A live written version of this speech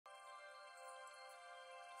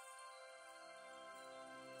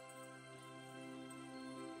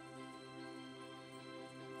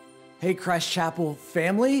Hey, Christ Chapel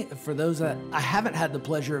family. For those that I haven't had the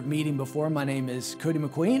pleasure of meeting before, my name is Cody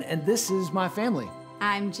McQueen, and this is my family.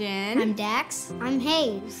 I'm Jen. I'm Dax. I'm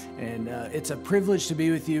Hayes. And it's a privilege to be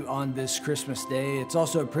with you on this Christmas day. It's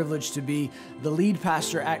also a privilege to be the lead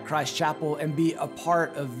pastor at Christ Chapel and be a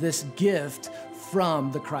part of this gift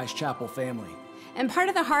from the Christ Chapel family. And part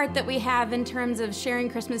of the heart that we have in terms of sharing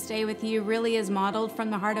Christmas Day with you really is modeled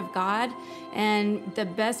from the heart of God. And the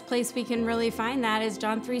best place we can really find that is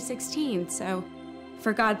John 3:16. So,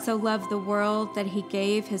 for God so loved the world that he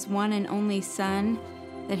gave his one and only Son,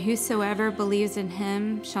 that whosoever believes in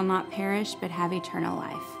him shall not perish but have eternal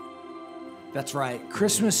life. That's right.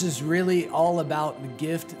 Christmas is really all about the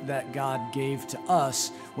gift that God gave to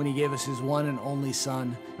us when he gave us his one and only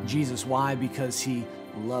Son, Jesus. Why? Because he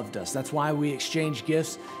loved us. That's why we exchange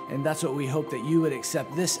gifts, and that's what we hope that you would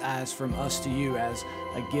accept this as from us to you as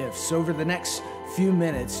a gift. So over the next few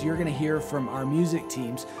minutes, you're going to hear from our music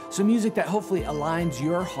teams, some music that hopefully aligns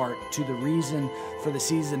your heart to the reason for the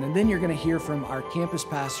season. And then you're going to hear from our campus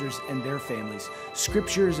pastors and their families,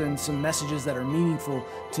 scriptures and some messages that are meaningful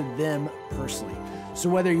to them personally. So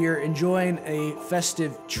whether you're enjoying a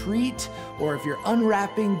festive treat or if you're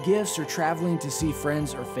unwrapping gifts or traveling to see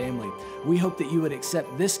friends or family, we hope that you would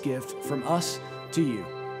accept this gift from us to you.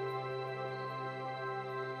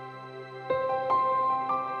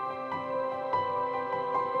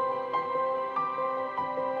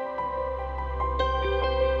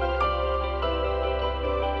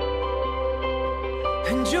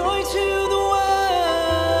 And joy to the world,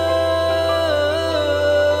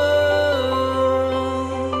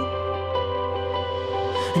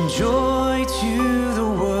 and joy to the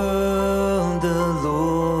world, the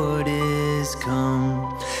Lord is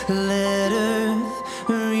come. Let earth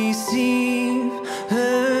receive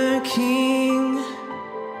her King.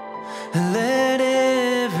 Let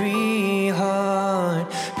every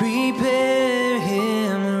heart prepare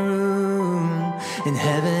him room. In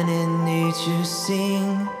heaven and nature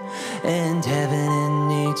sing, and heaven and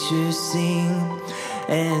nature sing,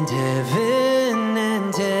 and heaven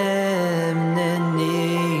and heaven and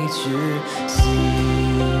nature sing.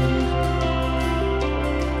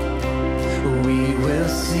 We will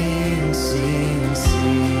sing, sing,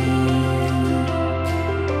 sing.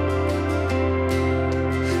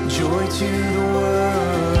 Joy to the world.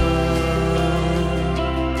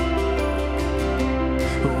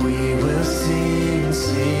 We will sing,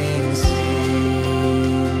 sing, sing.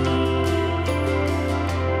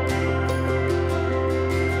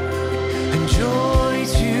 And joy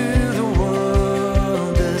to the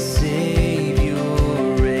world, the Savior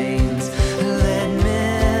reigns. Let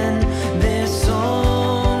men their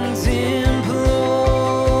songs employ,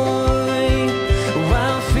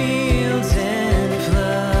 while fields and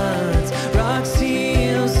floods, rocks,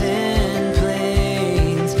 hills and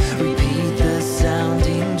plains repeat the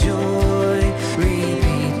sounding joy,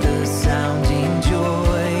 repeat the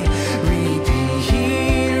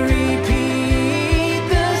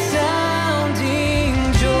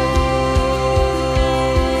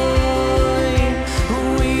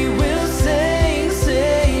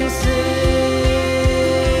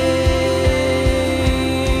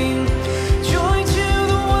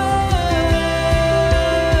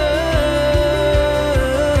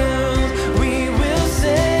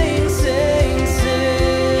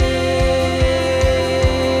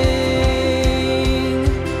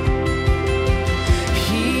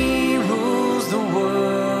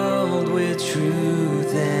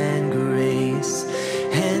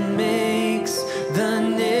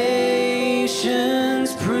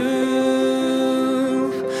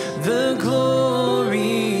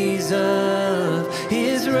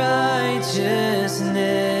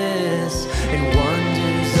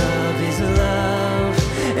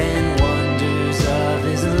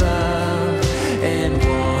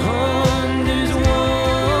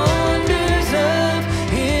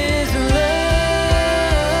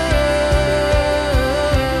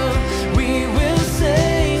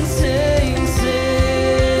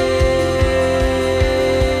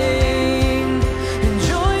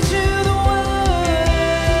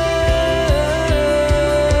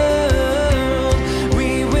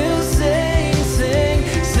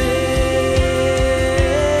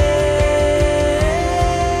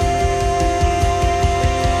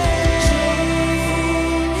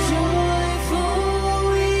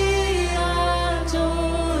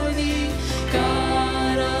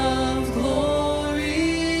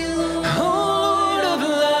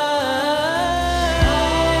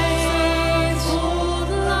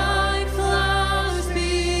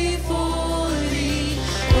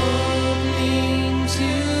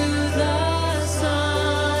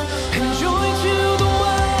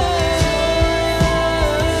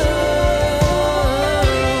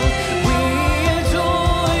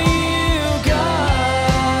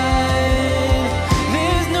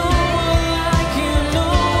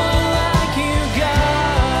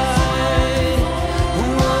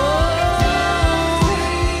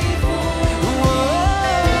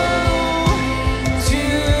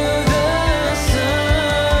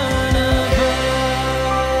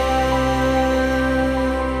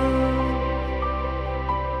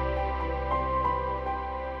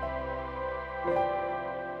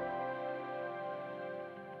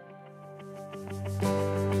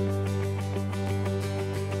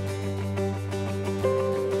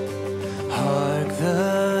Hark,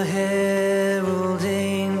 the herald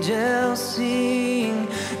angels sing,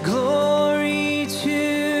 glory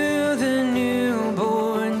to the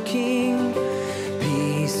newborn King.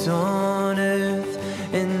 Peace on earth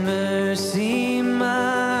and mercy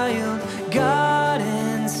mild, God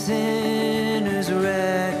and sinners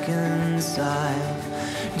reconciled.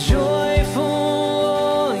 Joyful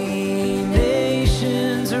all ye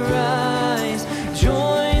nations rise,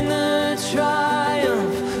 join the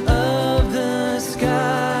triumph of the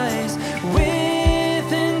skies.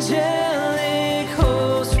 With angelic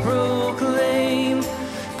hosts proclaim,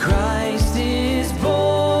 Christ is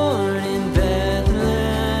born in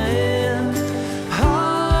Bethlehem.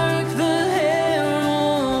 Hark, the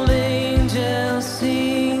herald angels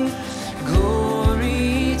sing,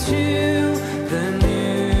 glory to the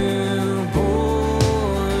newborn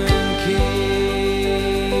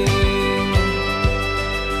King.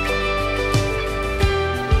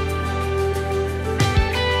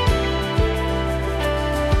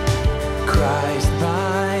 Christ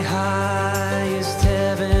by highest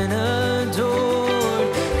heaven adored,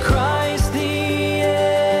 Christ the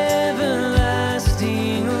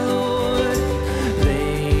everlasting Lord.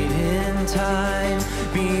 Late in time,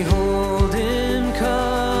 behold him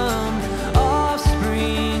come,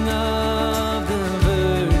 offspring of the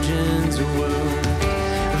Virgin's womb.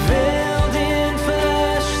 Veiled in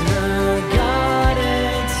flesh, the God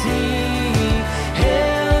at sea,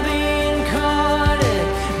 hailed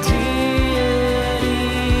incarnate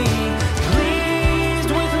deity, pleased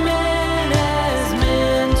with men as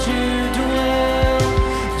men to dwell.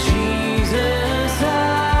 Jesus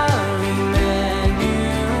our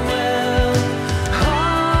Emmanuel.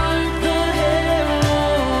 Hark, the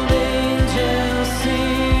herald angels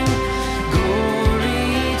sing,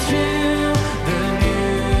 glory to the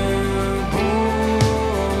newborn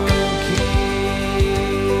King.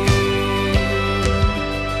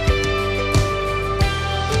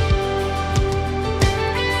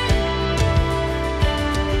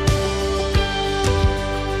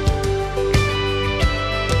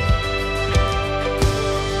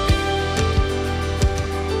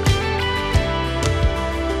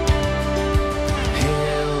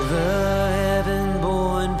 Hail the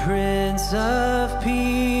heaven-born Prince of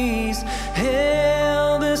Peace,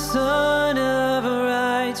 hail the Son of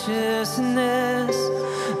Righteousness,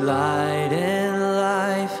 light and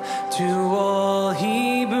life to all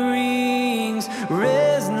he brings,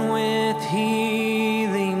 risen with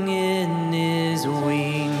healing in his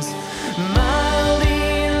wings.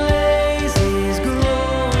 Mildly lays his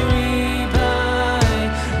glory by,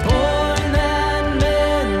 born that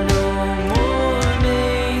men no more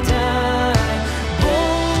may die,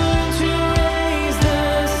 born to raise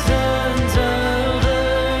the sons of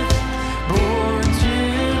earth, born to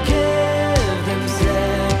give them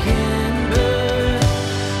second birth.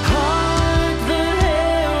 Hark, the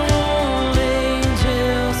herald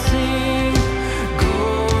angels sing,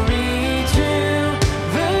 glory to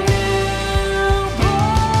the newborn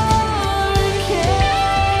King.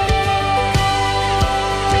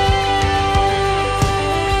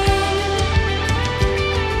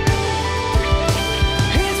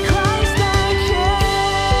 It's Christ our King.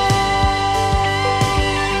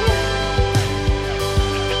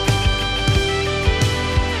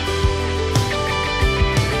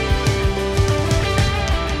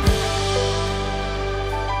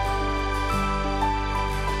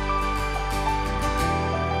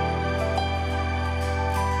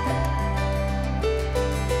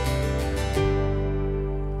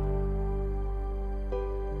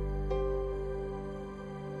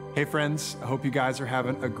 Hey friends, I hope you guys are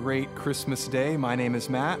having a great Christmas day. My name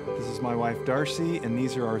is Matt, this is my wife Darcy, and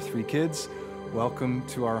these are our 3 kids. Welcome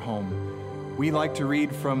to our home. We like to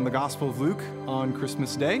read from the Gospel of Luke on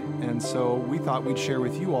Christmas Day, and so we thought we'd share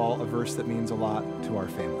with you all a verse that means a lot to our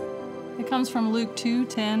family. It comes from Luke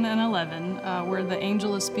 2:10 and 11, where the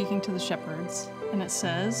angel is speaking to the shepherds, and it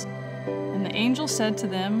says, "And the angel said to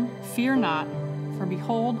them, 'Fear not, for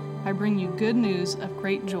behold, I bring you good news of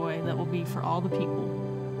great joy that will be for all the people.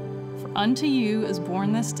 For unto you is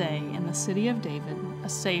born this day in the city of David a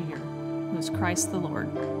Savior, who is Christ the Lord.'"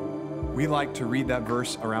 We like to read that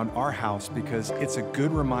verse around our house because it's a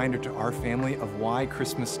good reminder to our family of why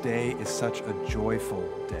Christmas Day is such a joyful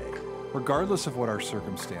day, regardless of what our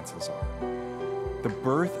circumstances are. The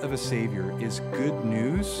birth of a Savior is good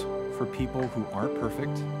news for people who aren't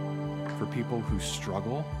perfect, for people who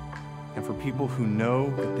struggle, and for people who know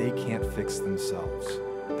that they can't fix themselves.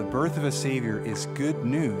 The birth of a Savior is good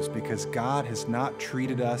news because God has not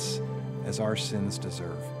treated us as our sins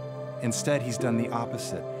deserve. Instead, he's done the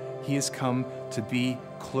opposite. He has come to be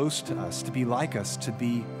close to us, to be like us, to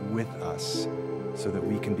be with us, so that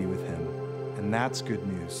we can be with him. And that's good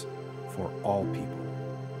news for all people.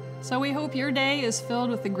 So we hope your day is filled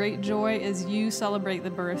with the great joy as you celebrate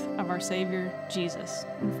the birth of our Savior, Jesus.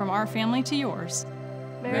 And from our family to yours,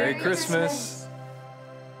 Merry Christmas.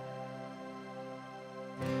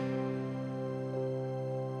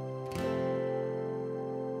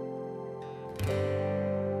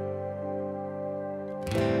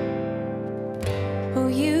 Oh,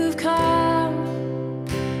 you've come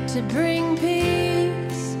to bring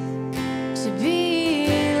peace, to be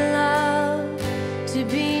love, to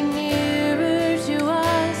be nearer to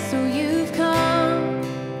us. Oh, you've come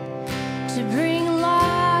to bring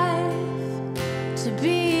life, to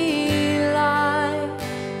be light,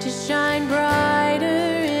 to shine brighter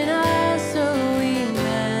in us. Oh,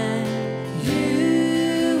 amen.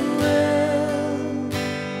 You will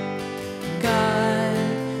God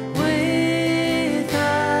with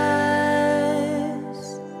us,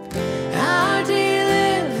 our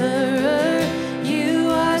deliverer. You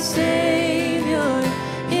are Savior.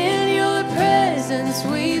 In your presence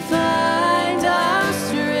we find our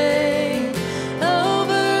strength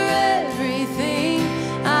over everything.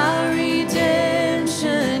 Our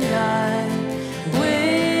redemption, God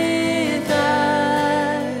with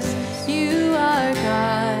us. You are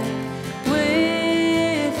God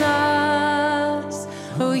with us.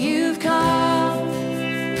 Oh, you've come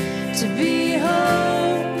to be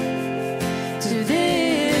hope to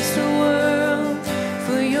this world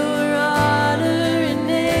for your honor and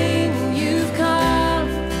name. You've come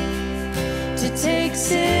to take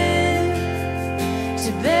sin,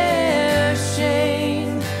 to bear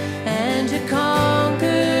shame, and to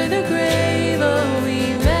conquer the grave. Oh,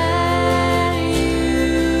 Emmanuel.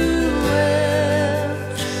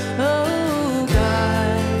 Oh,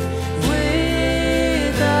 God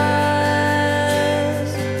with us,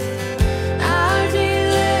 our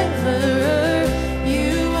deliverer.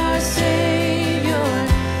 You are Savior.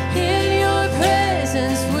 In your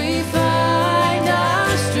presence we find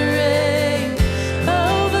our strength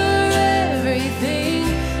over everything.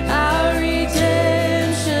 Our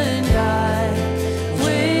redemption, God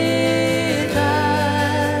with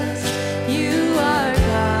us. You are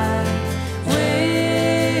God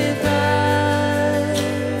with us.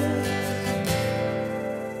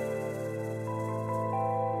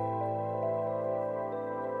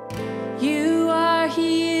 You are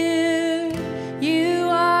here, you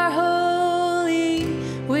are holy.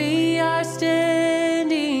 We are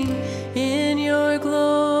standing in your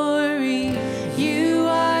glory. You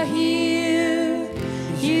are here,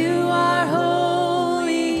 you are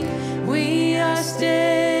holy. We are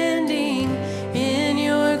standing in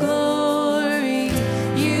your glory.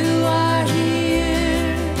 You are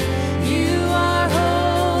here, you are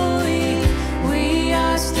holy. We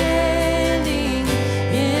are standing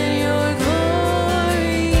in your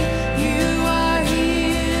glory. You are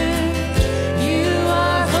here, you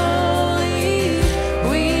are holy.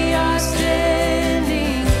 We are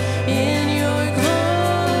standing in your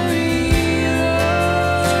glory,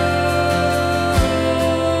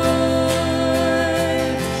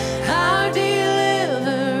 Lord. Our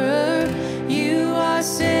deliverer, you are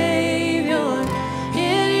Savior.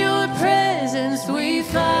 In your presence we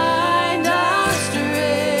find our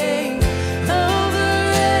strength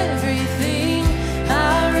over everything.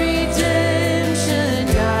 Our redemption,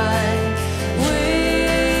 God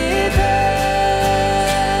with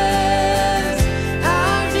us,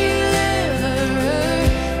 our deliverer.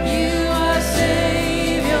 You are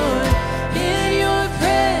Savior. In your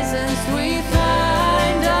presence we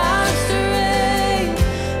find our strength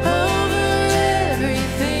over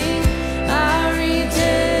everything. Our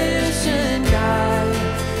redemption, God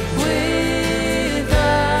with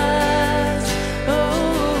us.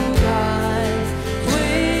 Oh, God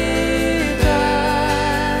with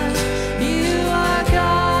us. You are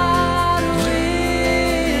God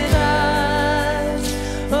with us.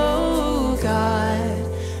 Oh, God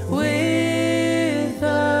with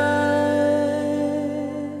us.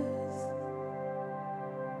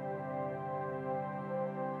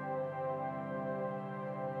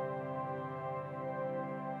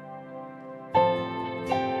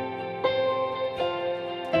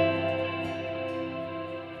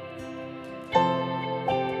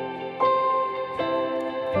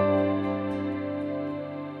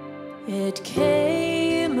 It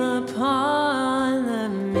came upon the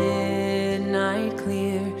midnight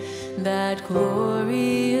clear, that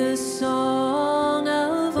glorious song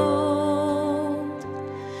of old,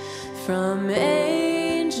 from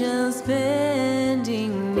angels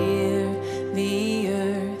bending near the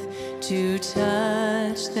earth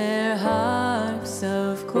touch their harps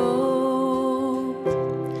of gold.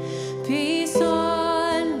 Peace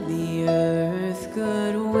on the earth,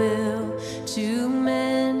 goodwill to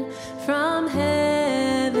men from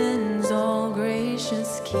heaven's all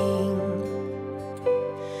gracious King.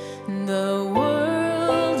 The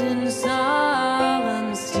world in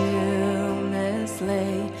solemn stillness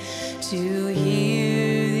lay to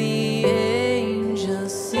hear the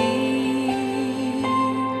angels sing.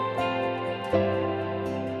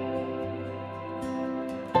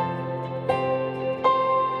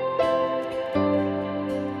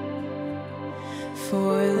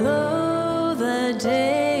 For lo, the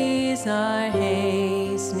days are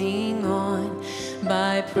hastening on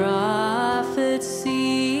by prophets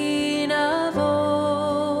seen of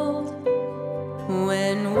old,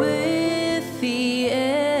 when with the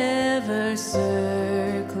ever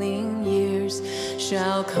circling years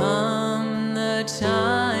shall come the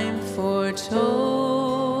time foretold.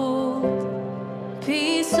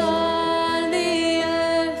 Peace on the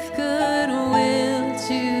earth, goodwill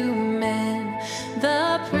to men,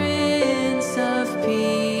 the Prince of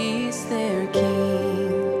Peace, their King.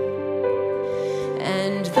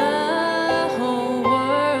 And the whole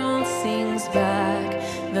world sings back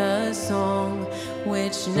the song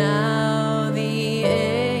which now the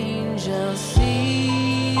angels sing.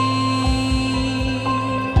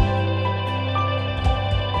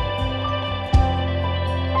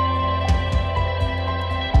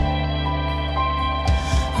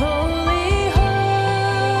 Holy, holy,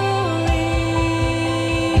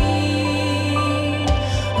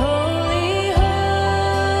 holy, holy,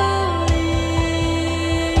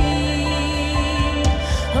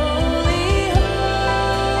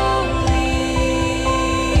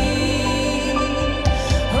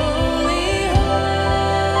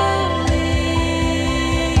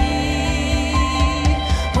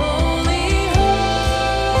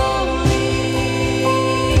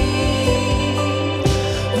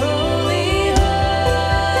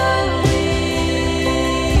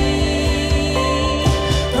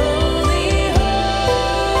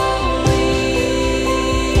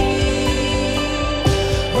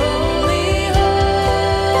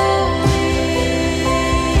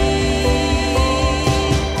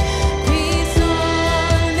 Peace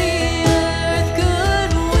on the earth,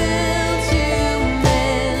 goodwill to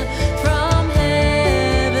men from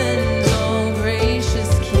heaven's all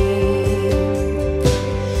gracious King.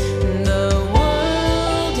 The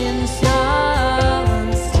world in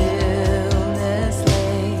solemn stillness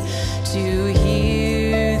lay to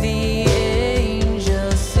hear the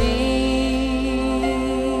angels sing.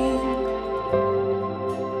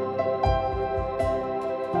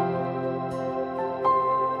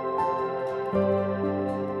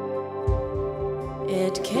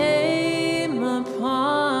 It came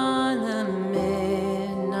upon the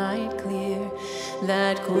midnight clear,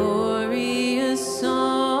 that glorious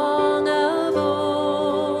song of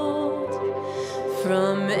old,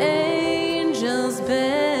 from angels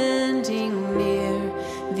bending near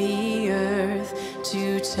the earth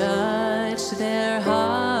to touch their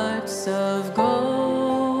harps of gold.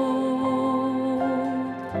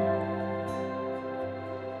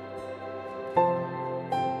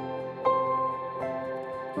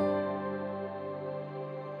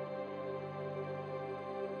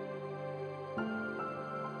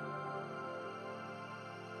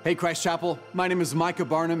 Hey, Christ Chapel, my name is Micah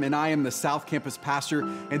Barnum, and I am the South Campus pastor,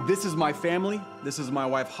 and this is my family. This is my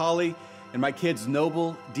wife, Holly, and my kids,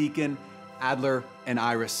 Noble, Deacon, Adler, and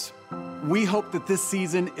Iris. We hope that this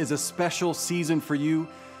season is a special season for you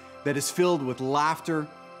that is filled with laughter,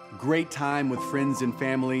 great time with friends and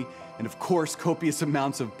family, and of course, copious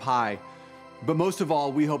amounts of pie. But most of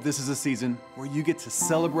all, we hope this is a season where you get to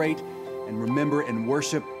celebrate and remember and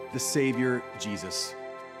worship the Savior, Jesus.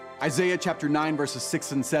 Isaiah chapter 9, verses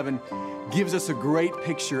 6 and 7 gives us a great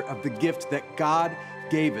picture of the gift that God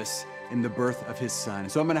gave us in the birth of his son.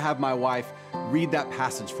 So I'm going to have my wife read that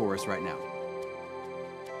passage for us right now.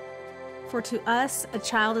 For to us a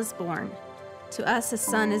child is born, to us a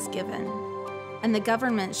son is given, and the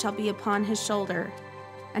government shall be upon his shoulder,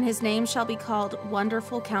 and his name shall be called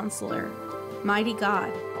Wonderful Counselor, Mighty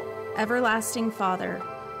God, Everlasting Father,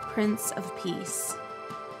 Prince of Peace.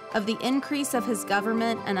 Of the increase of his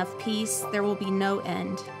government and of peace there will be no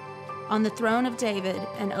end, on the throne of David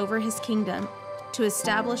and over his kingdom, to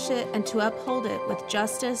establish it and to uphold it with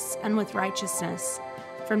justice and with righteousness,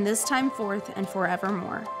 from this time forth and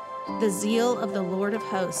forevermore. The zeal of the Lord of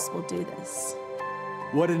hosts will do this.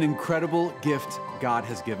 What an incredible gift God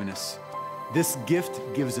has given us. This gift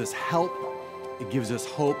gives us help, it gives us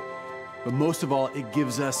hope, but most of all, it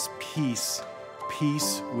gives us peace,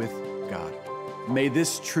 peace with God. May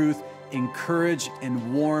this truth encourage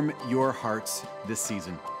and warm your hearts this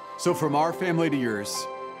season. So from our family to yours,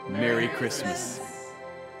 Merry Christmas.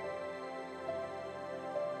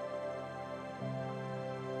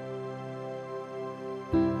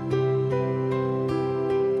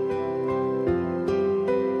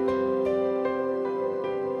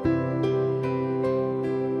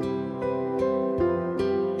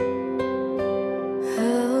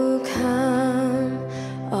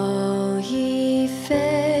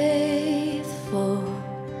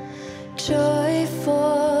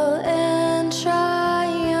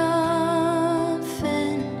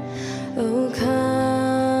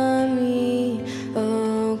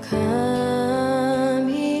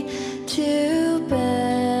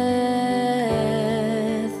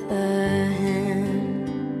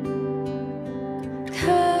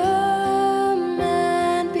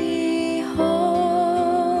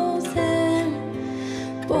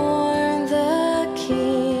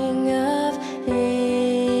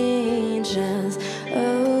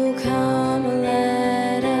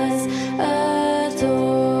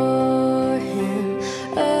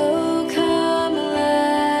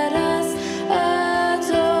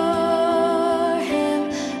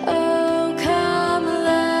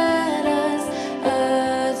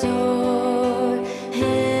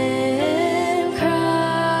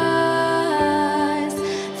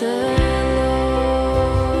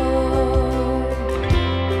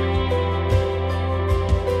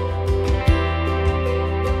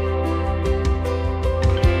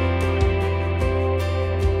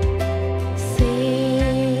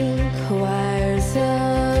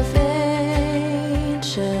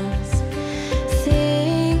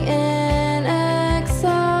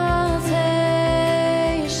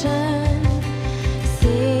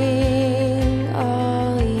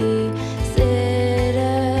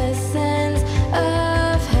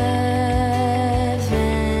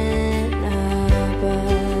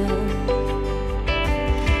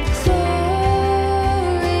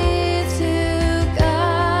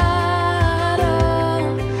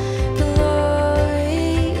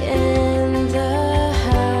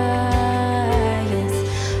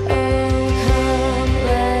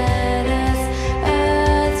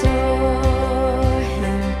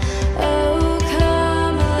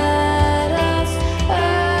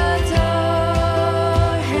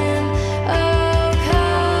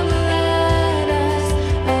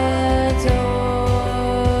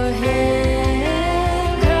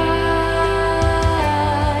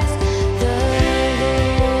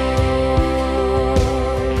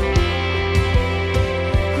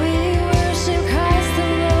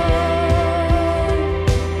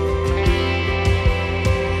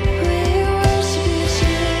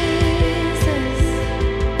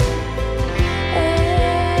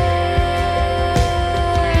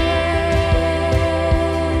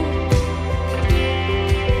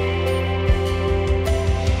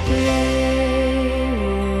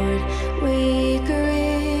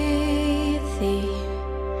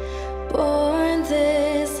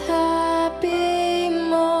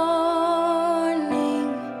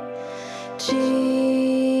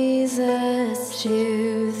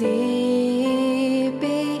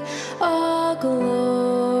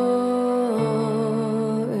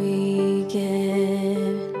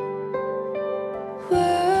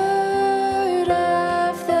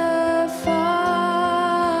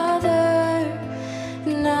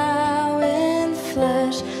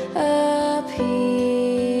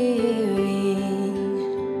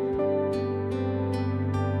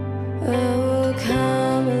 Oh,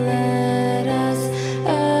 come, let us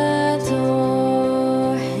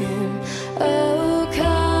adore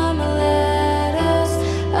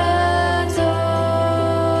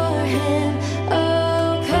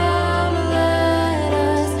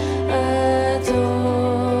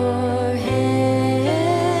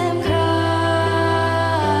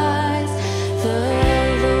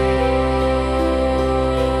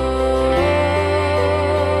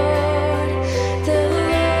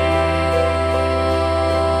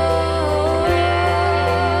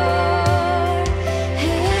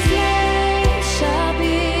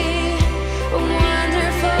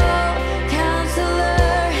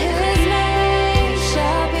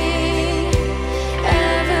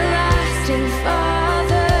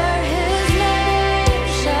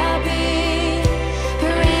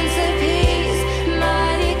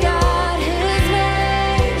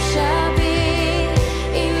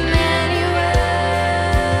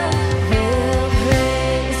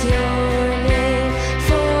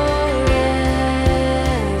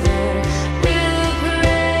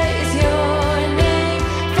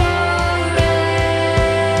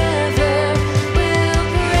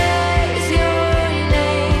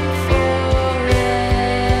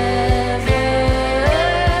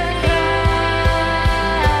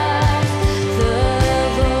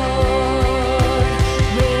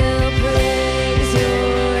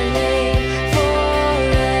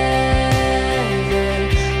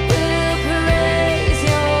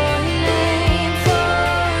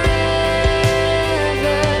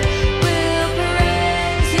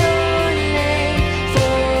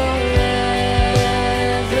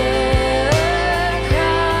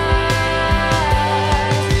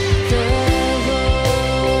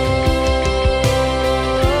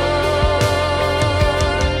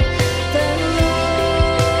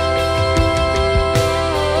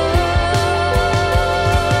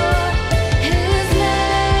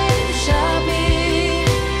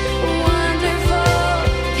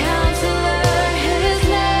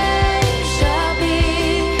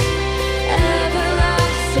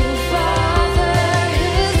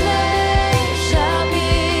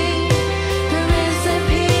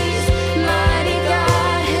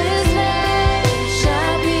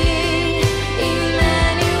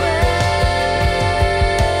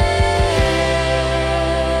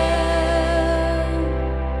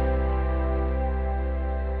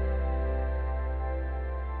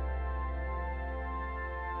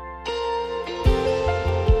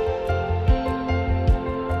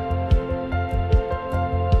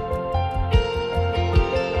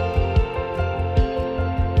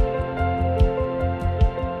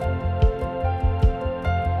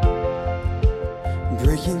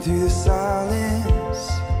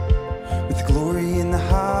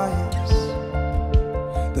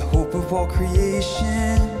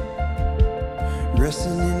creation,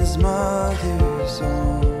 resting in his mother's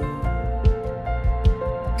arms.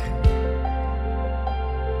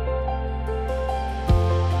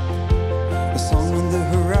 A song on the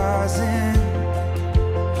horizon,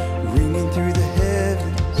 ringing through the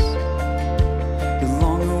heavens, the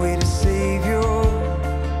long-awaited Savior,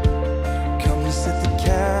 come to set the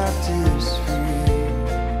captives free.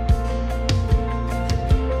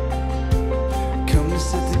 Come to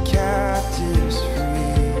set the captives free.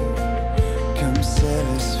 Come set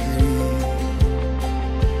us free.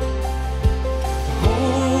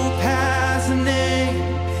 Hope has a name,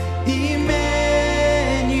 Emmanuel,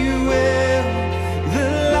 the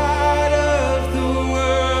light of the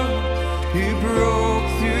world, who broke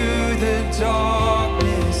through the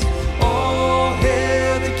darkness. All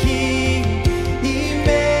hail the King,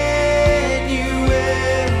 Emmanuel,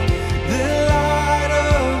 the light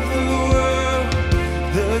of the world,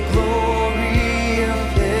 the glory of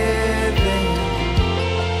heaven.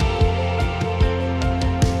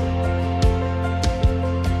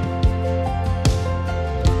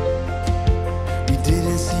 We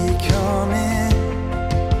didn't see it coming.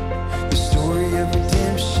 The story of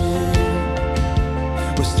redemption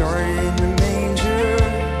was started in the manger,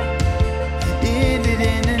 ended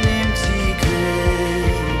in an empty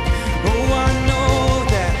grave. Oh, I know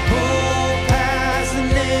that hope has a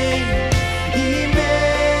name,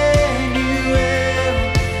 Emmanuel,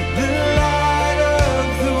 the light of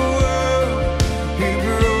the world, who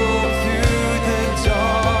broke through the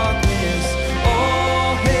darkness. All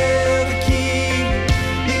hail the King,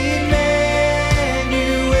 Emmanuel,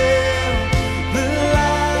 the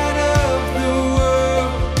light of the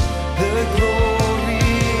world, the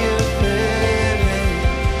glory of heaven.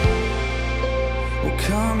 Oh,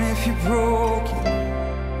 come if you're broken,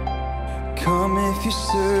 come if you're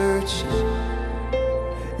searching,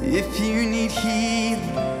 if you need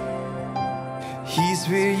healing, he's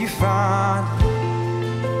where you find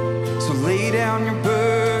it. So lay down your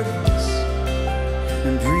burdens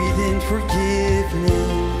and breathe in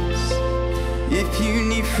forgiveness. If you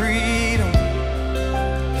need freedom,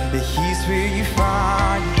 that he's where you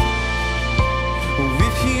find it. Oh,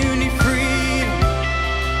 if you need freedom,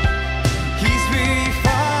 he's where you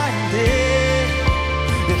find it.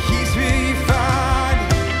 That he's where you find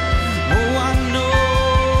it. Oh, I know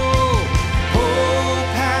hope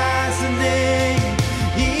has a name,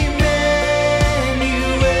 Emmanuel,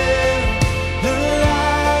 the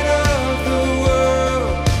light of the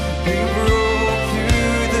world, who broke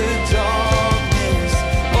through the darkness.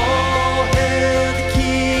 All hail the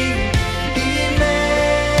King, Emmanuel,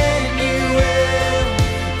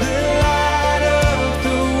 the light of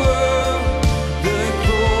the world, the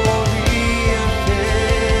glory of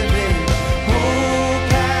heaven. Hope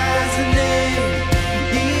has a name,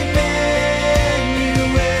 Emmanuel,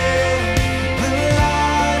 the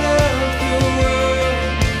light of the world,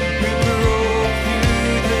 who broke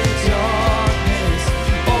through the darkness.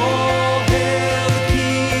 All hail the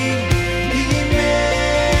King,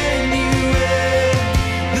 Emmanuel,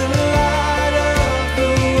 the light of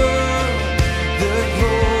the world, the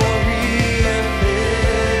glory of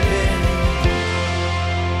heaven.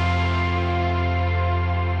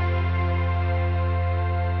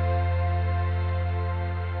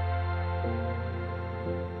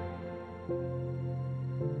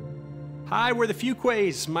 Hi, we're the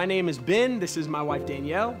Fuquays. My name is Ben. This is my wife,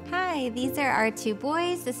 Danielle. Hi, these are our two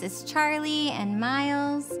boys. This is Charlie and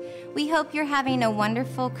Miles. We hope you're having a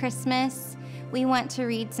wonderful Christmas. We want to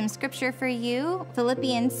read some scripture for you.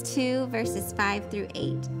 Philippians 2, verses 5 through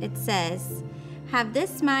 8. It says, "Have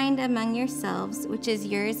this mind among yourselves, which is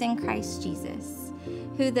yours in Christ Jesus,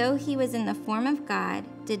 who though he was in the form of God,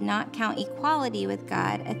 did not count equality with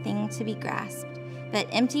God a thing to be grasped, but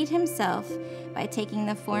emptied himself by taking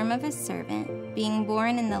the form of a servant, being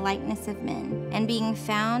born in the likeness of men, and being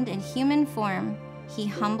found in human form, he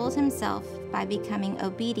humbled himself by becoming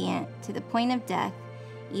obedient to the point of death,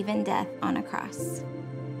 even death on a cross."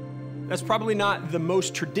 That's probably not the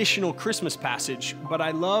most traditional Christmas passage, but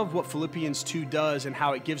I love what Philippians 2 does and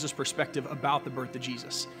how it gives us perspective about the birth of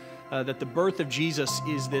Jesus. That the birth of Jesus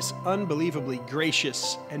is this unbelievably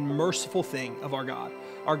gracious and merciful thing of our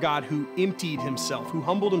God who emptied himself, who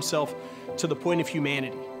humbled himself to the point of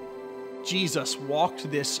humanity. Jesus walked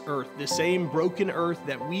this earth, the same broken earth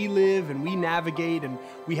that we live and we navigate and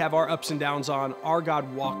we have our ups and downs on. Our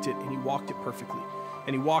God walked it, and he walked it perfectly.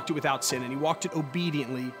 And he walked it without sin, and he walked it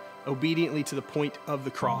obediently to the point of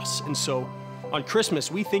the cross. And so on Christmas,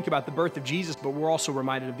 we think about the birth of Jesus, but we're also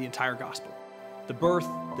reminded of the entire gospel. The birth,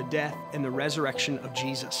 the death, and the resurrection of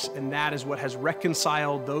Jesus. And that is what has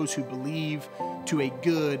reconciled those who believe to a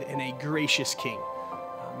good and a gracious King.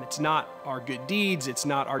 It's not our good deeds, it's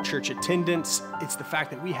not our church attendance, it's the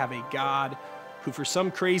fact that we have a God who for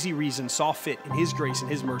some crazy reason saw fit in his grace and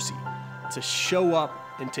his mercy to show up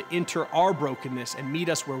and to enter our brokenness and meet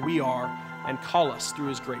us where we are and call us through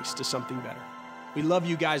his grace to something better. We love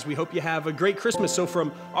you guys. We hope you have a great Christmas. So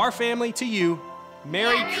from our family to you,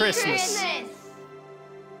 Merry Christmas.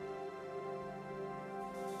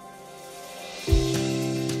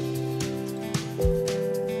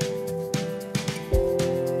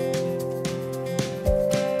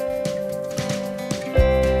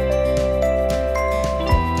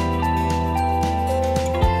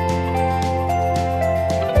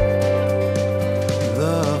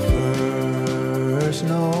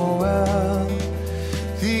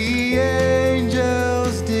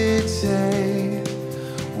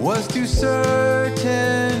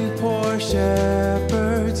 Certain poor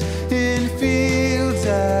shepherds in fields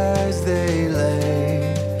as they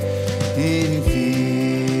lay, in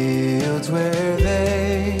fields where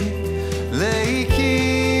they lay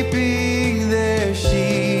keeping their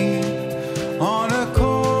sheep on a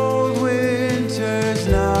cold winter's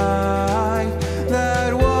night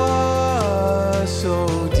that was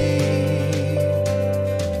so deep.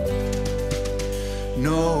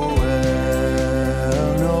 Noel,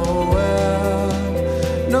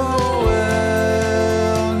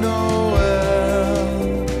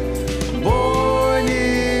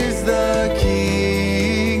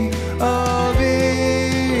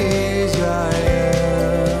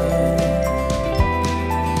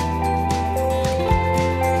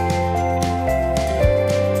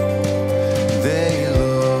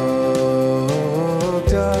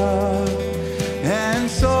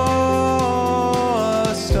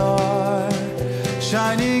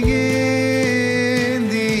 shining in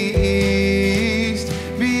the east,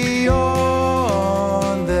 beyond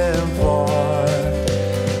them far,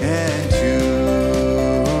 and to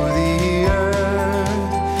the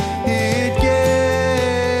earth it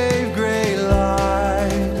gave great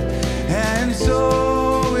light, and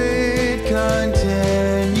so it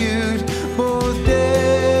continued both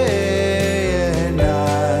day and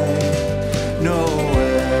night. Noel,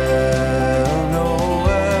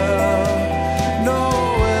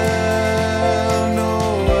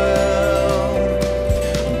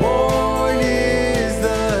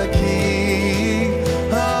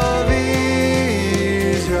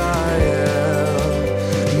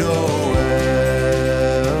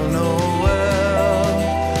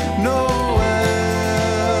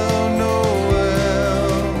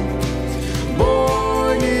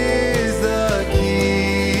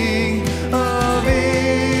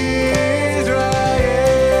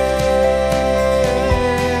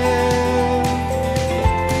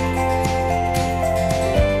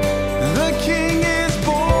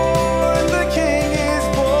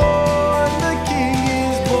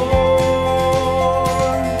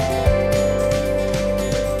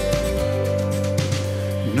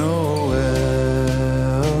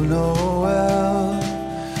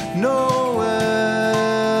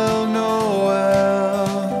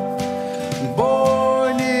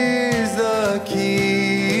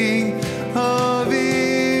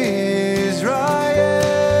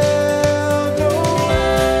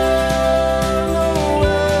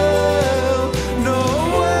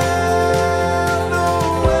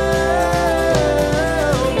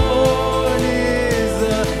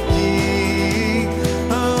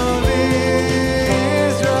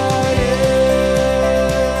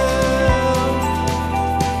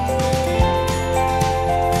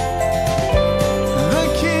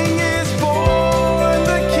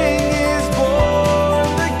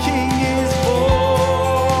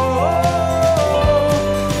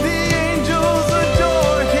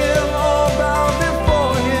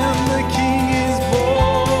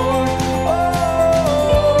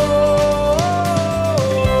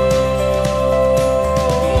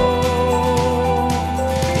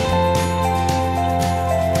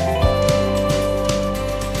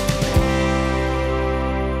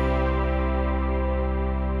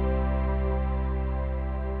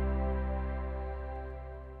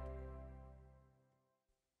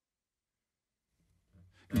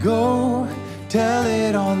 go tell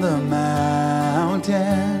it on the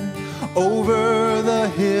mountain, over the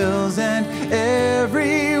hills and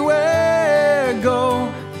everywhere.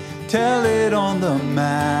 Go tell it on the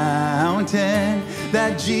mountain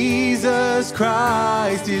that Jesus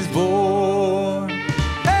Christ is born.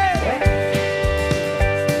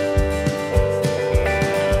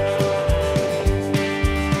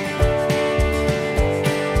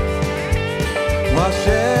 While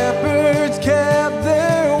shepherds kept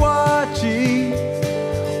their watching,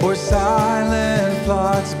 or silent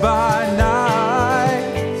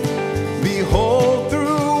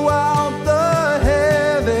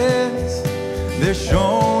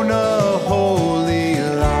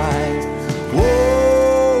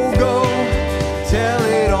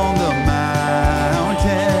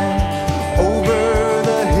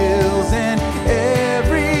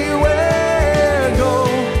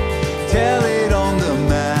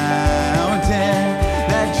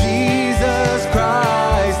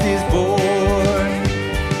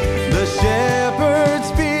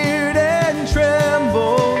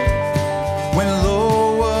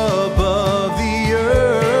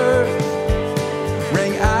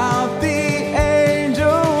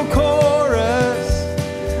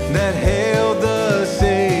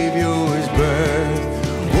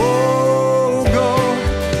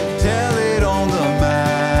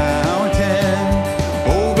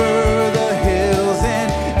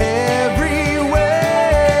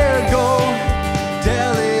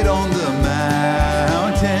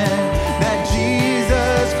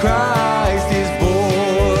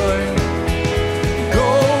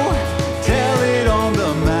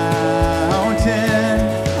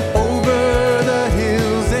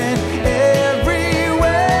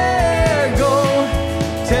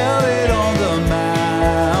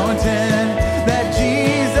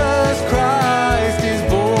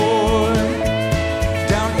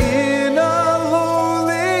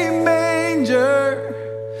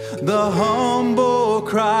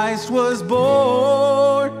Christ was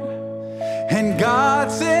born, and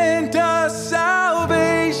God sent us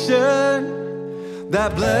salvation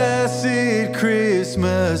that blessed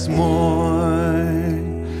Christmas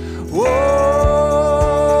morn. Whoa,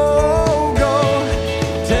 go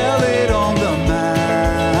tell it on the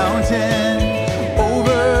mountain,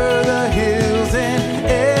 over the hills and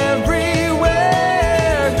everywhere.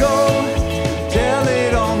 Go tell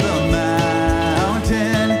it on the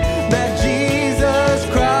mountain that Jesus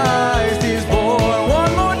Christ is born.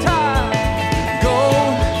 One more time. Go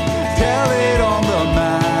tell it on the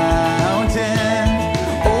mountain,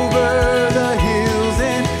 over the hills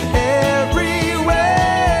and everywhere.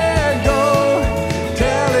 Go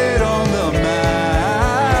tell it on the mountain.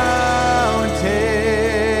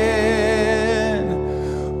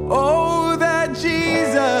 Oh, that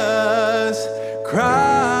Jesus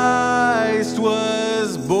Christ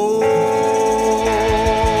was born.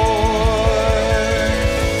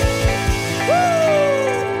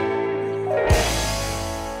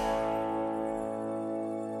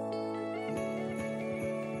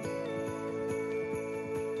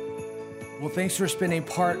 Well, thanks for spending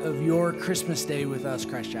part of your Christmas day with us,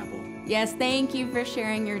 Christ Chapel. Yes, thank you for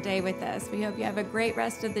sharing your day with us. We hope you have a great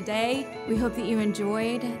rest of the day. We hope that you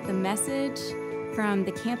enjoyed the message from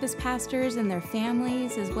the campus pastors and their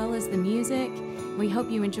families, as well as the music. We hope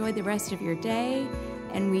you enjoyed the rest of your day,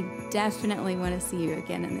 and we definitely want to see you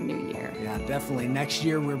again in the new year. Yeah, definitely. Next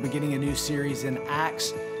year, we're beginning a new series in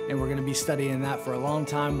Acts, and we're going to be studying that for a long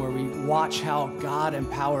time, where we watch how God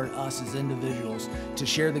empowered us as individuals to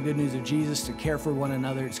share the good news of Jesus, to care for one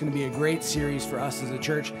another. It's going to be a great series for us as a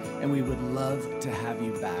church, and we would love to have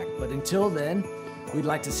you back. But until then, we'd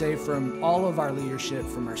like to say from all of our leadership,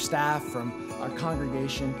 from our staff, from our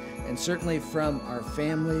congregation, and certainly from our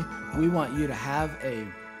family, we want you to have a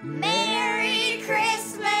Merry Christmas!